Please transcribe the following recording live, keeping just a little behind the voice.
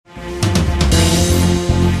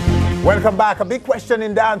Welcome back. A big question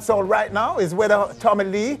in dancehall right now is whether Tommy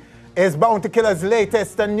Lee is Bounty Killer's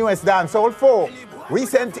latest and newest dancehall foe.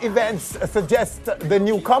 Recent events suggest the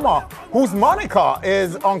newcomer, whose moniker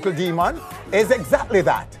is Uncle Demon, is exactly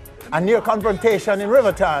that. A near confrontation in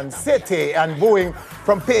Riverton City and booing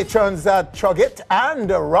from patrons at Chugget and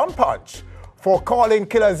Rum Punch for calling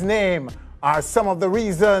Killer's name are some of the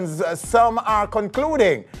reasons some are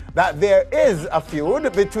concluding that there is a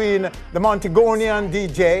feud between the Montagonian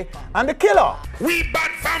DJ and the Killer. We bad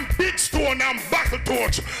from Big Stone and Battle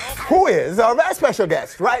Torch. Who is our very special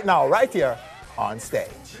guest right now, right here on stage.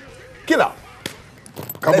 Killer.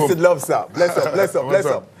 Blessed love, sir. Bless up, bless up, bless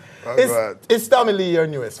up. Is Tommy Lee your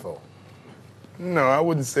newest foe? No, I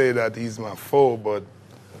wouldn't say that he's my foe, but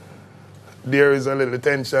there is a little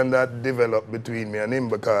tension that developed between me and him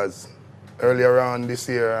because earlier on this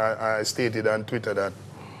year, I stated on Twitter that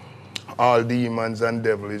all demons and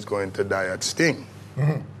devil is going to die at Sting.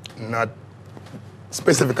 Not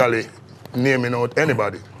specifically naming out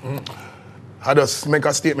anybody. I just make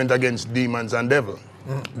a statement against demons and devil.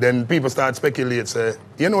 Then people start speculate, say,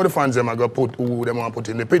 you know the fans them are going to put who they want to put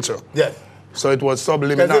in the picture. Yes. So it was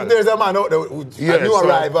subliminal. Because if there's a man out there, a new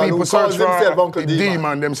arrival who calls himself Uncle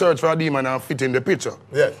Demon. Them search for a demon and fit in the picture.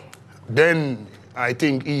 Yes. Then I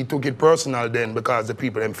think he took it personal then because the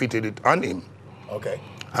people then fitted it on him. Okay.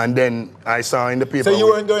 And then I saw in the paper. So you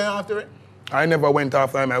weren't going after it? I never went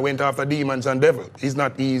after him. I went after demons and devil. He's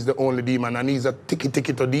the only demon, and he's a ticky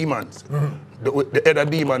to demons. The other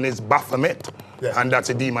demon is Baphomet, and that's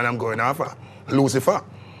a demon I'm going after, Lucifer.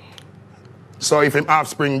 So if him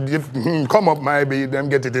offspring come up, maybe them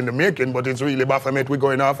get it in the making, but it's really Baphomet we're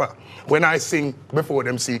going after. When I sing before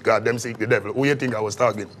them seek God, them seek the devil, who you think I was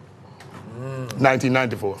talking?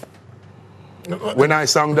 1994. When I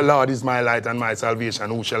sang the Lord is my light and my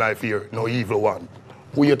salvation, who shall I fear? No evil one.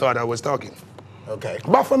 Who you thought I was talking? Okay.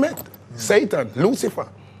 Baphomet, Satan, Lucifer.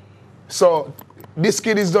 So this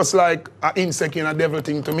kid is just like an insect in a devil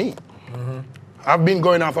thing to me. I've been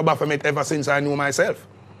going after Baphomet ever since I knew myself.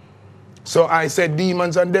 So I said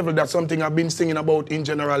demons and devil, that's something I've been singing about in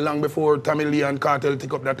general long before Tommy Lee and Cartel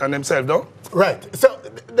take up that on themselves, though. Right. So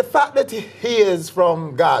the fact that he is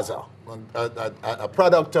from Gaza, a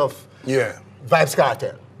product of Vibes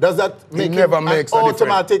Cartel, does that make him an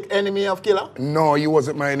automatic enemy of Killer? No, he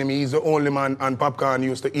wasn't my enemy. He's the only man, and Popcorn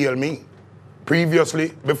used to hail me.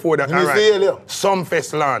 Previously, before that, Some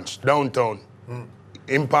Fest launched downtown.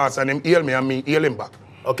 Him pass and him hail me and me hail him back.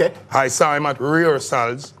 Okay. I saw him at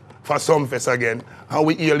rehearsals for Some Fest again, and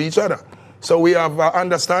we hail each other. So we have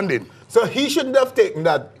understanding. So he shouldn't have taken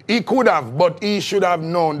that? He could have, but he should have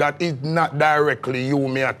known that it's not directly you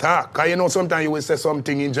may attack. Because you know, sometimes you will say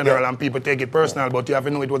something in general and people take it personal, but you have to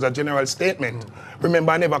know it was a general statement.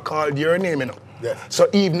 Remember, I never called your name, you know. Yes. So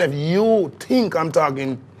even if you think I'm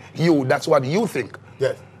talking you, that's what you think.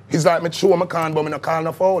 Yes. It's like me show my can, but me not call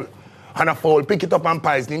no foul. And a foul pick it up and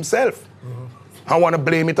poison himself. I want to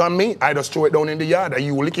blame it on me. I just throw it down in the yard. And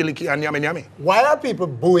you licky and yummy yummy. Why are people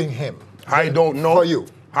booing him? I don't know. For you?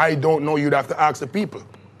 I don't know. You'd have to ask the people.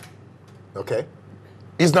 Okay.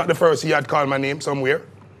 It's not the first he had called my name somewhere.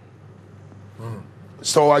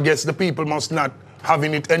 So I guess the people must not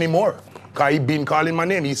having it anymore. Because he been calling my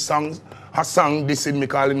name. He sang a song dissing me,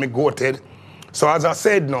 calling me goated. So as I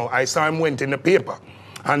said now, I saw him went in the paper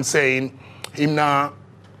and saying him now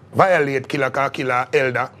violate Killer because Killer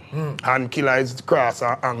elder and Killer is cross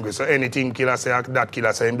or angry. So anything Killer say, that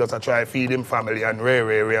Killer say him just try feed him family and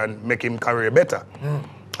and make him career better.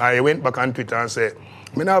 I went back on Twitter and said,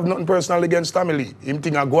 I don't have nothing personal against Tommy Lee. Him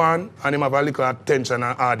think I go on and him have a little attention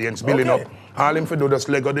and audience building up. All him for do just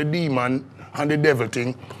leg of the demon and the devil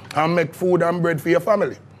thing and make food and bread for your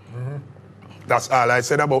family. That's all I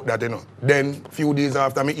said about that, you know. Then few days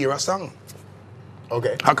after me hear a song.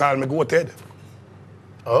 Okay. I call me goated.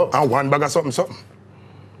 Oh. And one bag of something.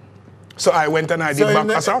 So I went and I did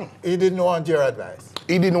back a song. He didn't want your advice?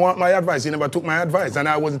 He didn't want my advice. He never took my advice. And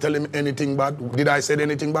I wasn't telling him anything bad. Did I say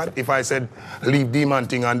anything bad? If I said, leave demon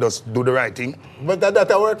thing and just do the right thing. But that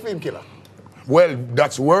work for him, Killer? Well,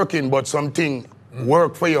 that's working, but something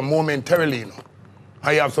work for you momentarily, you know.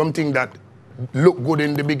 I have something that look good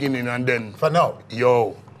in the beginning and then... For now?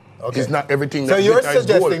 Yo. Okay. It's not everything that... So you're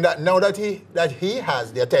suggesting gold. that now that he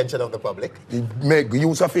has the attention of the public... Make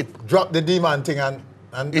use of it. Drop the demon thing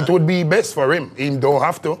and it would be best for him. He don't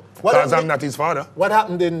have to, because I'm not his father. What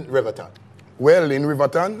happened in Riverton? Well, in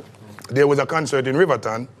Riverton, there was a concert in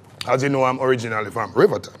Riverton. As you know, I'm originally from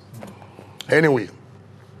Riverton. Anyway,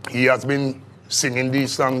 he has been singing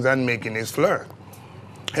these songs and making his flair.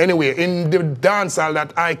 Anyway, in the dance hall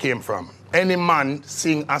that I came from, any man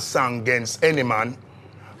sing a song against any man,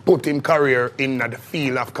 put him career in the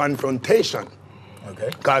field of confrontation. Okay.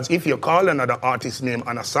 Because if you call another artist's name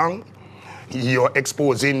on a song, you're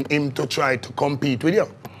exposing him to try to compete with you.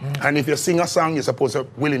 And if you sing a song, you're supposed to be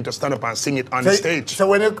willing to stand up and sing it on the stage. So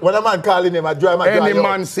when a man calling him, any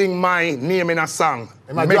man sing my name in a song,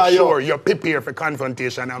 make sure you're prepared for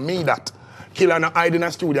confrontation. And me that. Killer no hide in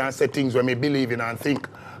a studio and say things where me believe in and think.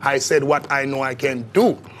 I said what I know I can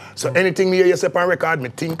do. So anything me hear you say on record, me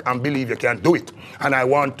think and believe you can do it. And I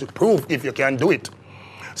want to prove if you can do it.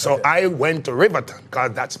 So I went to Riverton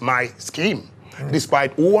because that's my scheme.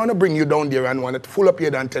 Despite who want to bring you down there and want to full up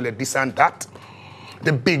here and tell you this and that.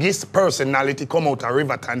 The biggest personality come out of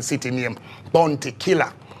Riverton City named Bounty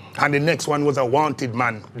Killer. And the next one was a wanted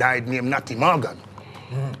man, died named Natty Morgan.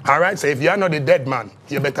 All right, so if you're not the dead man,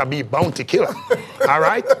 you better be Bounty Killer. All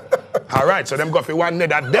right? All right, so them go for one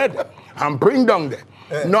that dead and bring down there.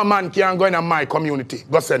 No man can go in my community.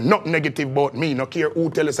 Go say nothing negative about me. No care who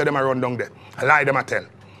tell you say them I run down there. I lie them I tell.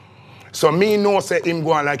 So me know say him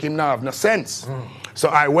going like him now have no sense. So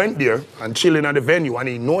I went there and chilling at the venue and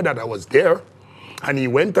he know that I was there. And he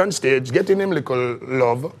went on stage, getting him little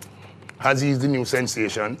love, as he's the new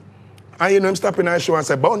sensation. And you know him stopping our show and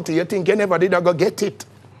say, Bounty, you think you never did go get it?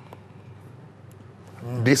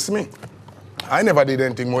 This me. I never did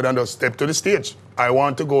anything more than just step to the stage. I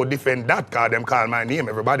want to go defend that because them call my name.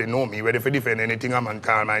 Everybody know me. Ready for defend anything a man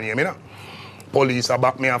call my name, you know? Police are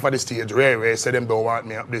back me off of the stage. Rare, say them don't want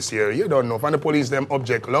me up this year. You don't know. If the police them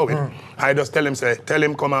object allow it. I just tell him, say, tell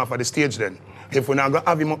him come off of the stage then. If we not go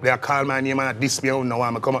have him up there, call my name and diss me out now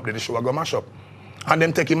and I come up there, the show I go mash up. And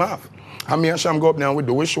then take him off. And me and Sham go up there and we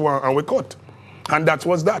do we show and we cut. And that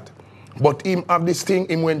was that. But him have this thing,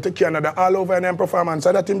 him went to Canada all over and then performance.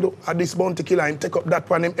 So that him do at this Bounty Killer and take up that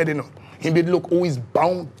one him head, you know. Him did look who is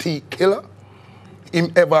Bounty Killer.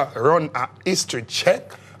 Him ever run a history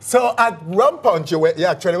check. So at Rum Punch, you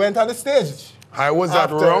actually went on the stage? I was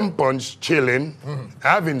at Rum Punch chilling,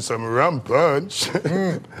 having some rum punch.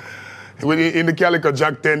 In the Calico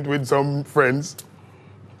Jack tent with some friends.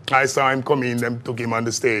 I saw him come in, them took him on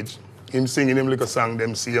the stage. Him singing him like a song,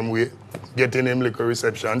 them same way. Getting him like a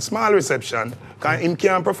reception, small reception, because him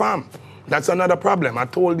can't perform. That's another problem. I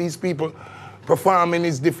told these people, performing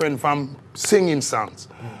is different from singing songs.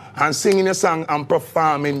 And singing a song and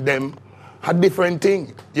performing them a different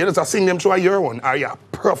thing. You just sing them through your own, or you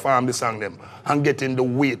perform the song them and getting the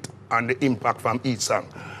weight and the impact from each song.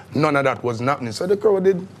 None of that was happening. So the crowd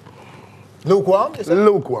did lukewarm?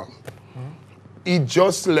 Lukewarm. He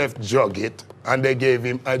just left Jugget and they gave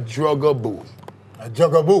him a drugaboo. A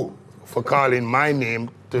drugaboo? For calling my name,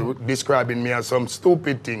 to describing me as some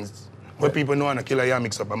stupid things. When people know I'm a killer, you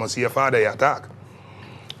mix up, I must see your father you attack.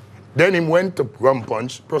 Then he went to Rum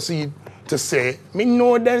Punch, proceed to say, me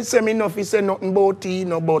know them say me nothing say nothing about you,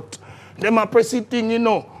 no, but them a press it thing, you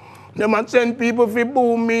know. Them a send people for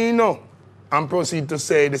boo me, you know. And proceed to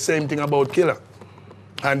say the same thing about Killer.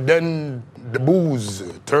 And then the booze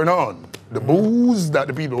turn on. The booze that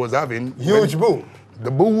the people was having. Huge boo.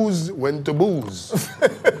 The booze went to booze.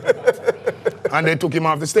 And they took him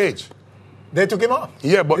off the stage. They took him off?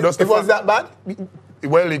 Yeah, but it was that bad?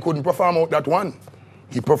 Well, he couldn't perform out that one.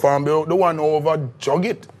 He performed the one over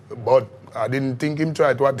Jugget. But I didn't think him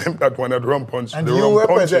try to attempt that one at Rum Punch. And you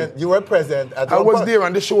were present at Rum Punch? I was there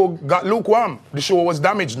and the show got lukewarm. The show was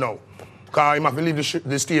damaged now. Because he must leave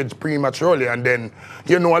the stage prematurely and then,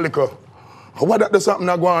 you know, a little, what that there's something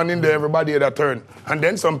that go on in there, everybody that turn. And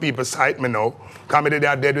then some people cite me now, because they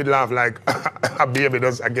are dead with laugh like, a baby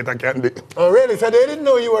does, I get a candy. Oh, really? So they didn't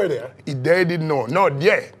know you were there? They didn't know. No,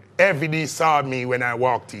 yeah. Everybody saw me when I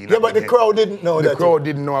walked in. Yeah, but the crowd didn't know that. The crowd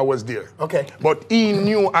didn't know I was there. Okay. But he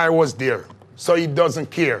knew I was there. So he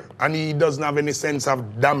doesn't care. And he doesn't have any sense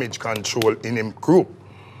of damage control in him group.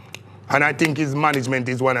 And I think his management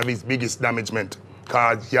is one of his biggest damagement.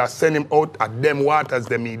 Because you send him out at them waters,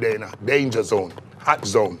 them in a danger zone, hot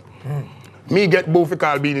zone. Me get boo for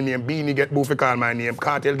call Beenie name, Beenie get boo for call my name,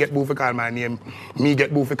 Cartel get boo for call my name, me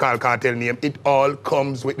get boo for call Cartel name. It all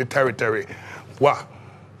comes with the territory. What?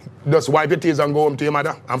 Just wipe your tears and go home to your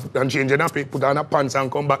mother and change your nappy, put on a pants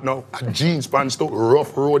and come back now. A jeans pants to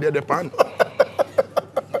rough road at the pan.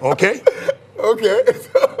 Okay? Okay.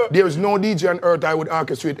 There's no DJ on earth I would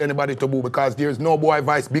orchestrate anybody to boo because there's no boy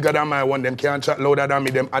voice bigger than my one. Them can't chat louder than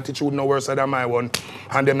me. Them attitude no worse than my one.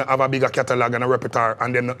 And them not have a bigger catalog and a repertoire.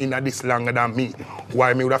 And them not in a this longer than me.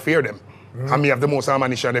 Why me would I fear them? And me have the most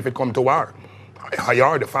ammunition if it come to war. I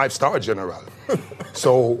are the 5-star general.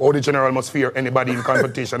 So all the general must fear anybody in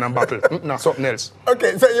competition and battle. Not something else.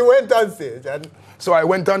 Okay, so you went on stage. And so I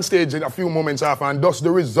went on stage in a few moments after and thus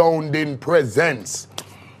the resounding presence.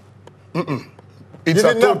 It's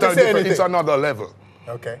a total different, it's another level.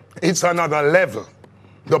 Okay. It's another level.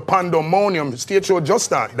 The Pandemonium stage show just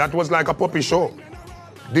that was like a puppy show.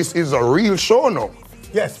 This is a real show now.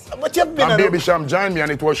 Yes, but you've been... And Baby Sham joined me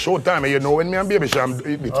and it was showtime. And you know, when me and Baby Sham,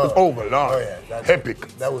 it was over, Lord. Oh yeah, that's epic.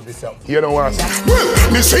 That would be something. You know what?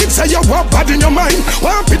 Well, me say it say you walk bad in your mind.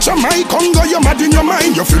 One picture my Congo, you mad in your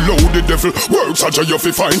mind. You feel low the devil, work such a you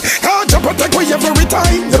feel fine. Hard to protect me every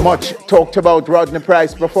time. The much talked about Rodney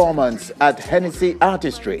Price performance at Hennessy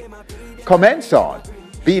Artistry comments on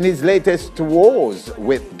Beenie's latest wars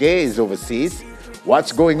with gays overseas,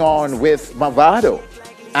 what's going on with Mavado,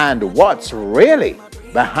 and what's really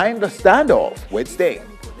behind the standoff with Sting.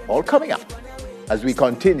 All coming up as we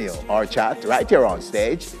continue our chat right here on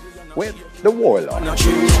stage with the Warlord.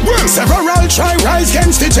 Well, several try rise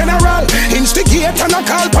against the general. Instigate and a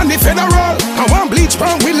call on the federal. I want bleach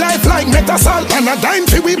brown with life like metasol. And a dime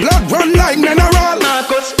for we blood run like mineral.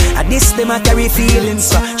 Marcus, I this them a carry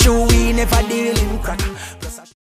feelings. True we never deal in crack.